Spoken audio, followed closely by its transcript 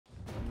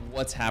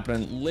What's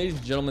happening, ladies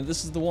and gentlemen?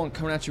 This is the one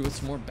coming at you with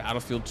some more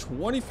Battlefield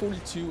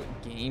 2042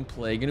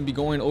 gameplay. Going to be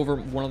going over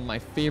one of my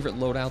favorite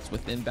loadouts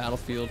within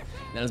Battlefield.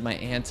 That is my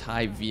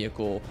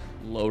anti-vehicle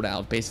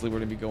loadout. Basically, we're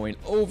going to be going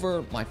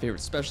over my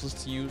favorite specialist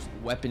to use,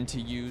 weapon to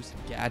use,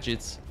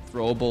 gadgets,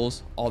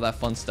 throwables, all that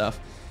fun stuff.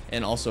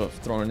 And also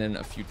throwing in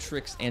a few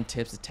tricks and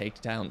tips to take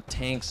down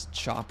tanks,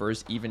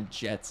 choppers, even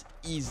jets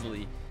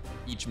easily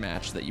each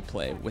match that you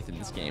play within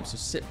this game. So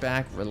sit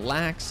back,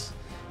 relax,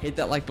 hit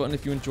that like button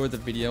if you enjoyed the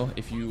video.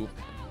 If you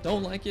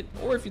don't like it,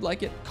 or if you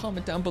like it,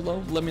 comment down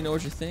below, let me know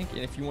what you think. And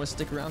if you want to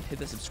stick around, hit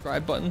the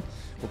subscribe button.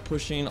 We're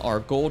pushing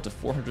our goal to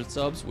 400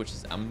 subs, which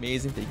is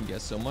amazing. Thank you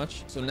guys so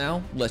much. So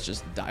now let's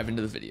just dive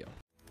into the video.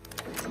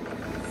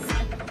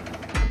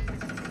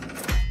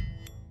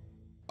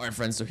 Alright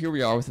friends, so here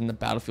we are within the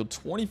Battlefield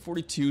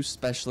 2042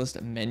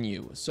 specialist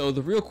menu. So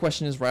the real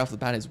question is right off the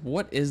bat is,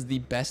 what is the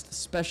best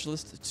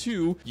specialist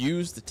to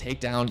use to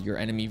take down your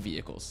enemy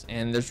vehicles?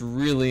 And there's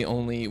really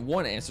only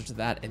one answer to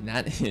that, and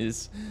that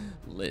is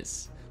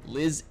Liz.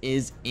 Liz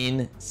is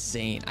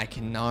insane. I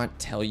cannot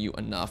tell you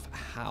enough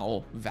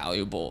how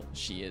valuable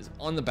she is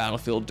on the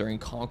battlefield during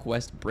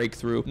Conquest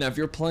Breakthrough. Now, if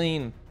you're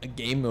playing a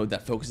game mode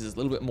that focuses a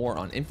little bit more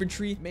on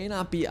infantry, may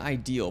not be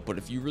ideal, but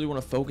if you really want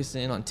to focus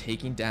in on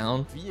taking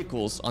down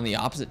vehicles on the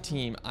opposite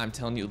team, I'm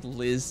telling you,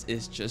 Liz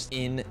is just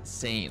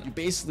insane. You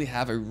basically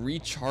have a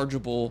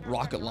rechargeable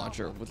rocket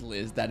launcher with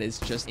Liz that is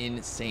just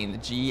insane. The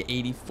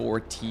G84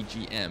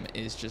 TGM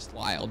is just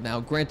wild. Now,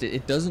 granted,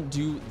 it doesn't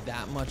do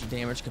that much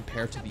damage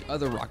compared to the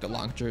other rocket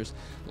launchers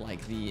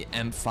like the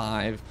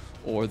M5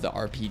 or the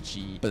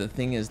RPG, but the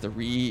thing is, the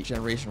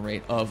regeneration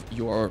rate of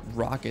your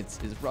rockets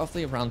is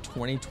roughly around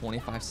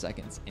 20-25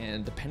 seconds,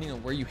 and depending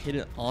on where you hit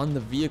it on the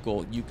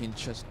vehicle, you can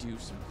just do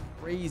some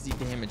crazy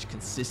damage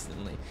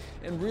consistently.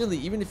 And really,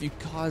 even if you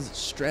cause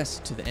stress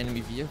to the enemy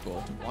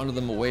vehicle to wander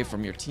them away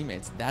from your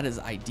teammates, that is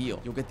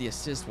ideal. You'll get the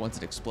assist once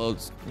it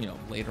explodes,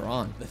 later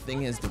on. The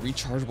thing is, the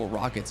rechargeable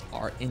rockets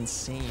are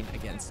insane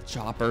against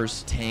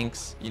choppers,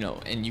 tanks,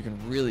 and you can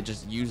really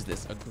just use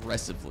this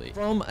aggressively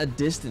from a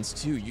distance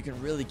too. You can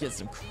really get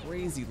some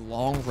crazy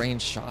long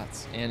range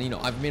shots. And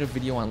I've made a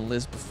video on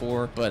Liz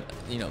before, but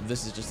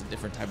this is just a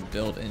different type of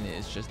build, and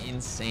it's just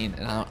insane.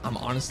 And I'm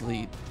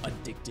honestly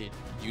addicted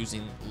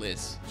using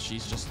Liz.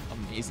 She's just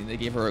amazing. They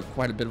gave her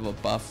quite a bit of a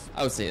buff,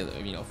 I would say,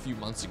 a few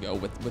months ago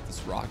with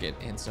this rocket,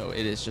 and so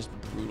it is just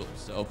brutal.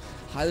 So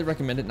highly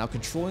recommend it. Now,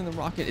 controlling the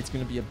rocket, it's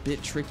going to be a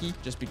bit tricky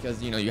just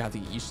because you have to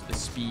get used to the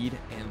speed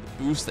and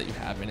the boost that you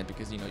have in it,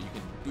 because you can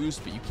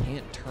boost, but you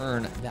can't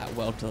turn that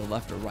well to the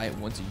left or right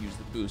once you use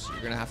the boost. So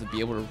you're going to have to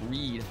be able to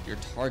read your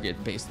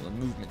target based on the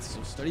movements.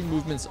 So study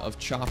movements of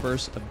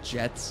choppers, of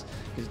jets,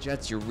 because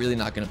jets, you're really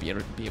not going to be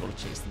able to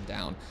chase them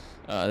down.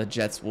 The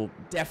jets will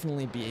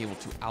definitely be able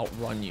to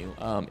outrun you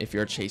if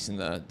you're chasing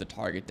the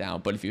target down.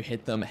 But if you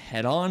hit them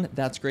head on,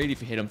 that's great.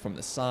 If you hit them from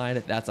the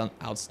side, that's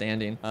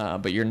outstanding.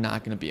 But you're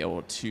not going to be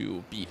able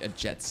to beat a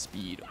jet's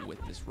speed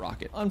with this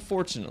rocket,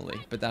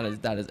 unfortunately. But that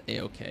is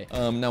a-okay.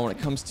 Now, when it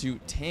comes to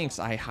tanks,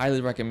 I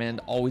highly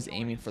recommend always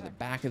aiming for the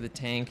back of the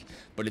tank.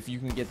 But if you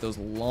can get those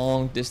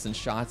long distance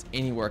shots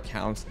anywhere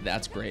counts,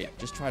 that's great.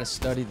 Just try to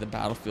study the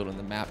battlefield and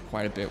the map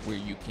quite a bit, where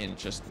you can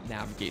just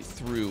navigate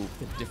through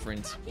the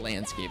different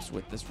landscapes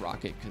with this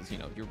rocket, because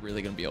you're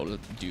really going to be able to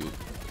do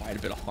quite a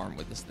bit of harm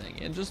with this thing,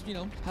 and just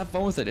have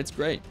fun with it. It's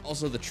great.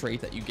 Also, the trait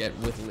that you get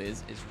with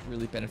Liz is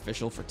really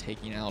beneficial for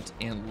taking out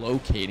and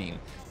locating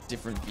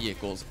different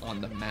vehicles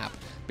on the map.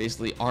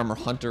 Basically, Armor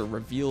Hunter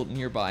reveal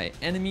nearby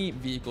enemy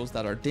vehicles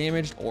that are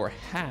damaged or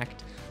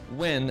hacked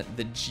when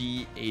the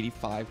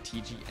G85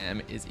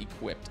 TGM is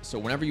equipped. So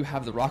whenever you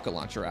have the rocket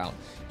launcher out,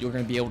 you're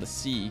going to be able to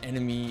see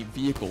enemy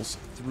vehicles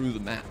through the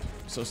map.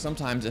 So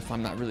sometimes if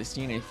I'm not really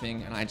seeing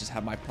anything and I just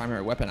have my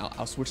primary weapon out,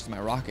 I'll switch to my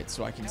rocket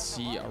so I can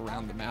see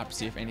around the map,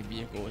 see if any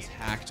vehicle is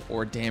hacked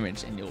or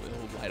damaged, and it'll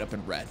light up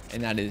in red.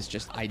 And that is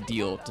just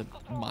ideal to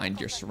mind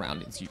your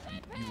surroundings. You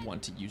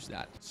want to use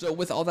that. So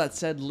with all that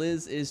said,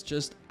 Liz is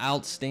just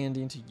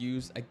outstanding to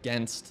use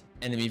against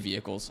enemy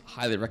vehicles.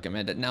 Highly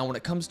recommend it. Now, when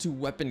it comes to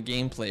weapon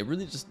gameplay, it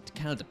really just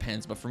kind of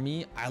depends, but for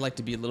me, I like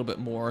to be a little bit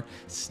more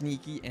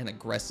sneaky and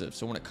aggressive.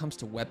 So when it comes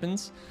to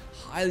weapons,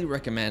 highly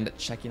recommend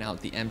checking out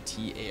the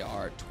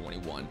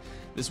MTAR-21.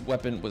 This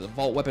weapon was a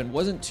vault weapon,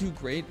 wasn't too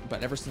great,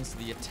 but ever since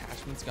the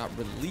attachments got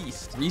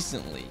released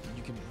recently,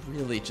 you can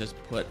really just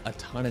put a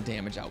ton of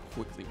damage out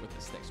quickly with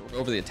this thing. So we'll go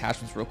over the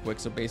attachments real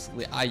quick. So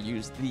basically, I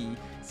use the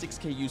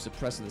 6KU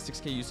suppressor. The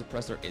 6KU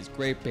suppressor is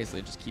great. Basically,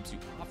 it just keeps you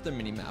off the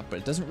minimap, but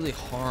it doesn't really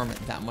harm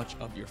that much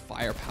of your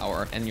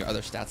firepower and your other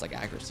stats like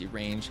accuracy,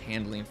 range,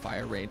 handling,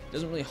 fire rate. It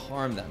doesn't really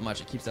harm that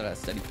much. It keeps that at a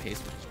steady pace,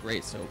 which is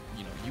great. So,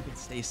 you can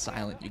stay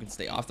silent. You can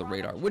stay off the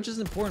radar, which is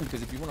important,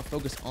 because if you want to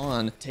focus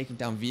on taking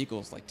down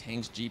vehicles like tanks,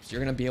 tanks, jeeps,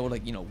 you're going to be able to,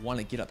 you know, want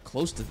to get up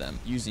close to them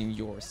using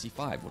your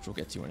C5, which we'll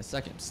get to in a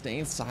second.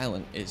 Staying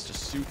silent is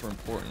just super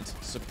important,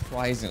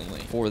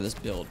 surprisingly, for this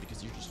build,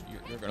 because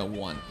you're going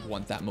to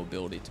want that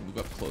mobility to move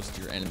up close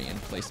to your enemy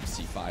and place some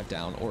C5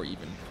 down, or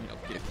even, you know,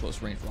 get a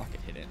close range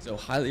rocket hit in. So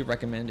highly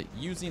recommend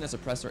using a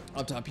suppressor.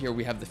 Up top here,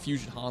 we have the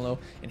Fusion Hollow,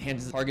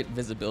 enhances target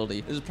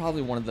visibility. This is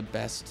probably one of the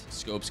best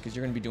scopes because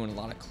you're going to be doing a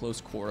lot of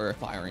close quarter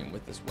firing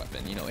with this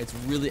weapon. You know, it's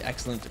really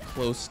excellent to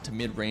close to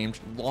mid-range.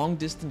 Long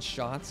distance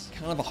shots,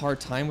 kind of a hard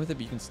time with it,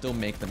 but you can still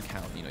make them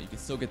count. You know, you can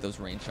still get those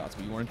range shots,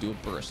 but you want to do a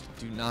burst.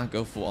 Do not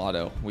go full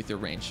auto with your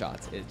range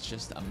shots. It's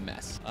just a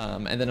mess.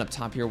 And then up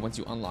top here, once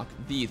you unlock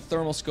the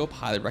thermal scope,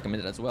 highly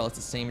recommended as well. It's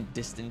the same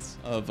distance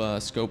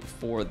of scope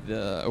for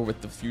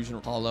with the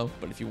Fusion Hollow,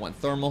 but if you want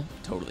thermal,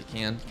 totally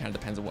can. Kind of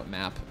depends on what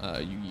map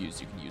you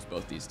use. You can use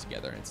both these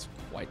together, and it's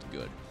quite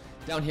good.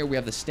 Down here, we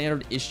have the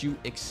standard issue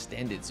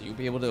extended, so you'll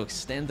be able to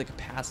extend the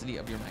capacity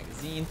of your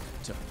magazine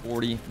to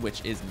 40,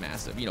 which is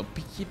massive. You know,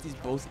 keep these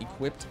both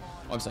equipped.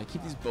 Oh, I'm sorry,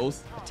 keep these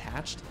both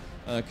attached,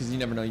 because you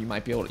never know, you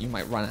might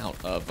run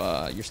out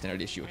of your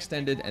standard issue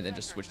extended, and then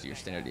just switch to your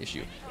standard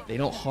issue. They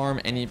don't harm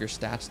any of your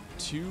stats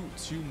too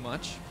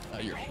much.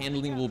 Your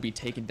handling will be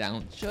taken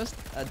down just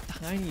a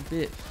tiny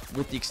bit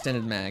with the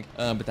extended mag,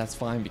 but that's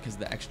fine because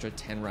the extra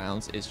 10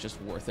 rounds is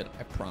just worth it,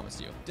 I promise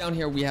you. Down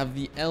here, we have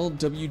the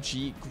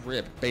LWG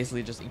grip.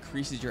 Basically, just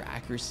increases your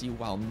accuracy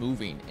while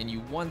moving, and you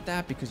want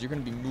that because you're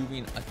going to be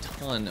moving a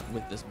ton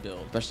with this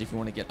build, especially if you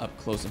want to get up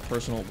close and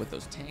personal with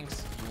those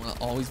tanks. You want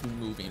to always be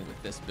moving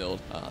with this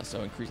build,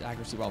 so increased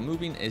accuracy while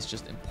moving is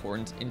just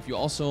important. And if you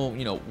also,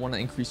 you know, want to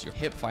increase your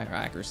hip fire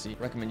accuracy,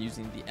 recommend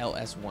using the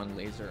LS1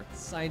 laser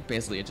sight.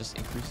 Basically, it just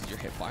increases your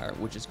hip fire,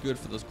 which is good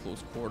for those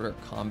close quarter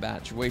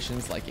combat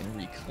situations like in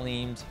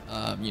Reclaimed.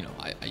 You know,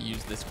 I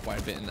use this quite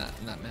a bit in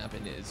that map,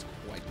 and it is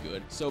quite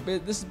good. So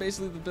this is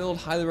basically the build.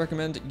 Highly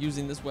recommend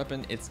using this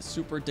weapon. It's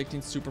super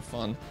addicting, super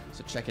fun,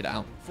 so check it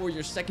out. For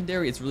your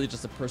secondary, it's really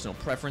just a personal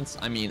preference.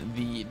 I mean,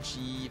 the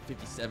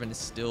G57 is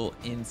still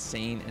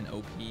insane and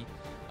OP.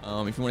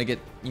 If you want to get,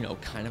 you know,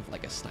 kind of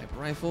like a sniper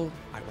rifle,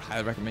 I would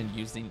highly recommend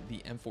using the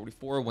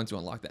M44. Once you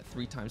unlock that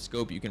 3x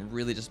scope, you can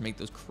really just make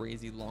those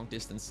crazy long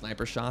distance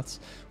sniper shots,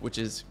 which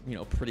is, you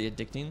know, pretty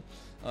addicting.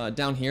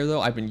 Down here though,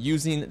 I've been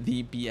using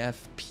the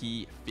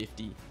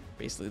BFP50,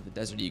 basically the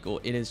Desert Eagle.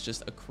 It is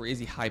just a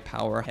crazy high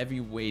power,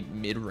 heavyweight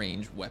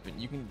mid-range weapon.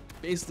 You can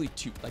basically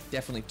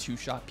definitely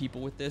two-shot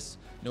people with this,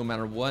 no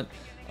matter what.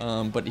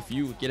 But if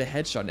you get a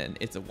headshot in,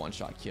 it's a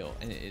one-shot kill,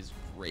 and it is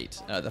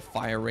great. The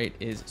fire rate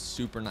is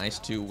super nice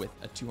too, with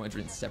a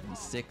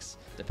 276,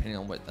 depending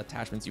on what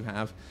attachments you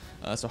have.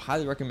 So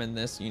highly recommend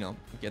this. You know,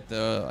 get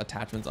the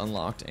attachments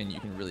unlocked, and you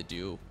can really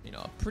do, you know,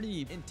 a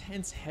pretty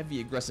intense,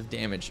 heavy, aggressive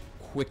damage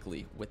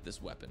quickly with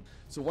this weapon.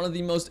 So one of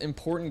the most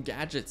important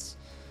gadgets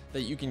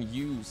that you can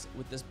use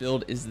with this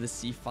build is the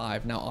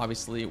C5. Now,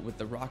 obviously, with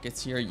the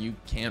rockets here, you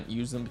can't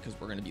use them because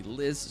we're going to be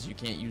Liz, so you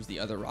can't use the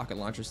other rocket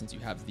launcher since you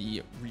have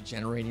the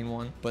regenerating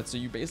one. But so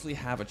you basically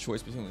have a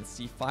choice between the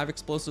C5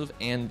 explosive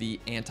and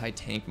the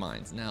anti-tank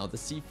mines. Now, the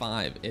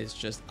C5 is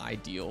just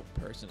ideal,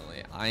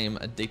 personally. I am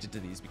addicted to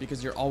these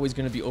because you're always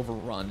going to be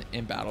overrun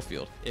in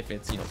Battlefield. If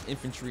it's, you know,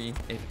 infantry,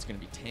 if it's going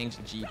to be tanks,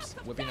 jeeps,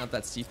 whipping out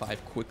that C5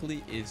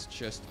 quickly is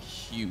just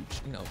huge.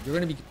 You know, you're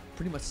going to be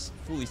pretty much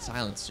fully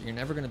silenced, so you're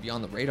never going to be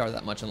on the radar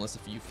that much unless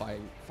if you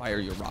fire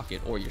your rocket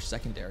or your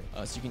secondary.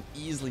 So you can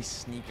easily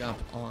sneak up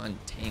on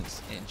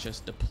tanks and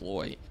just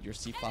deploy your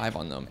C5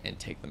 on them and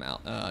take them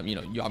out. You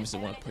know, you obviously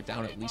want to put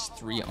down at least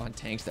 3 on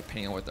tanks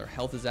depending on what their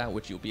health is at,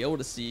 which you'll be able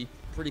to see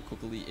pretty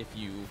quickly if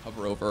you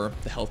hover over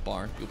the health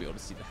bar. You'll be able to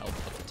see the health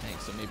of the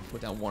tank, so maybe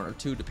put down 1 or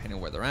 2 depending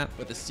on where they're at.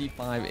 But the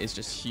C5 is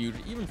just huge.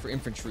 Even for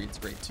infantry, it's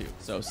great too.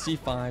 So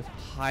C5,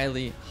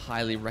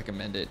 highly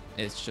recommend it.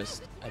 It's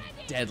just a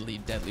deadly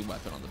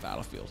weapon on the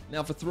battlefield.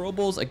 Now for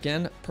throwables,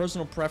 again,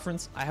 personal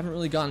preference. I haven't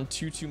really gotten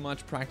too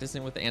much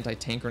practicing with the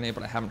anti-tank grenade,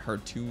 but I haven't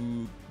heard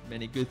too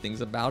many good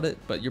things about it.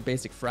 But your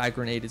basic frag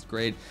grenade is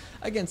great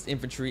against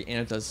infantry, and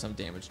it does some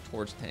damage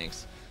towards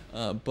tanks.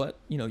 But,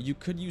 you know, you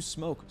could use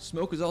smoke.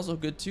 Smoke is also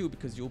good too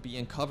because you'll be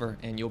in cover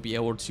and you'll be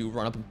able to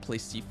run up and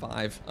place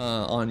C5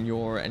 on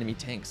your enemy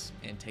tanks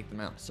and take them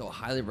out. So I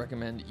highly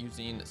recommend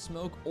using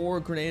smoke or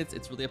grenades.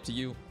 It's really up to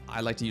you. I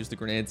like to use the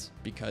grenades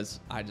because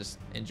I just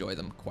enjoy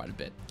them quite a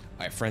bit.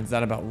 All right, friends,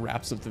 that about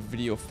wraps up the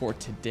video for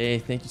today.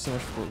 Thank you so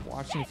much for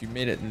watching. If you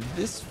made it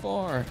this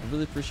far, I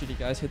really appreciate you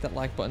guys. Hit that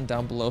like button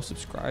down below.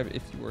 Subscribe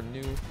if you are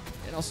new.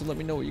 And also let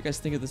me know what you guys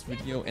think of this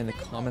video in the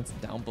comments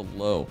down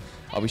below.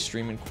 I'll be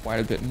streaming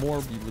quite a bit more.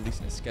 We'll be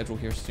releasing a schedule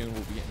here soon.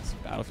 We'll be getting some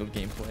Battlefield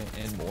gameplay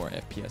and more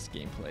FPS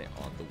gameplay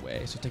on the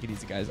way. So take it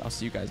easy, guys. I'll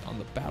see you guys on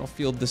the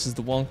battlefield. This is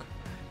Thewunk,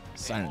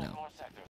 signing out.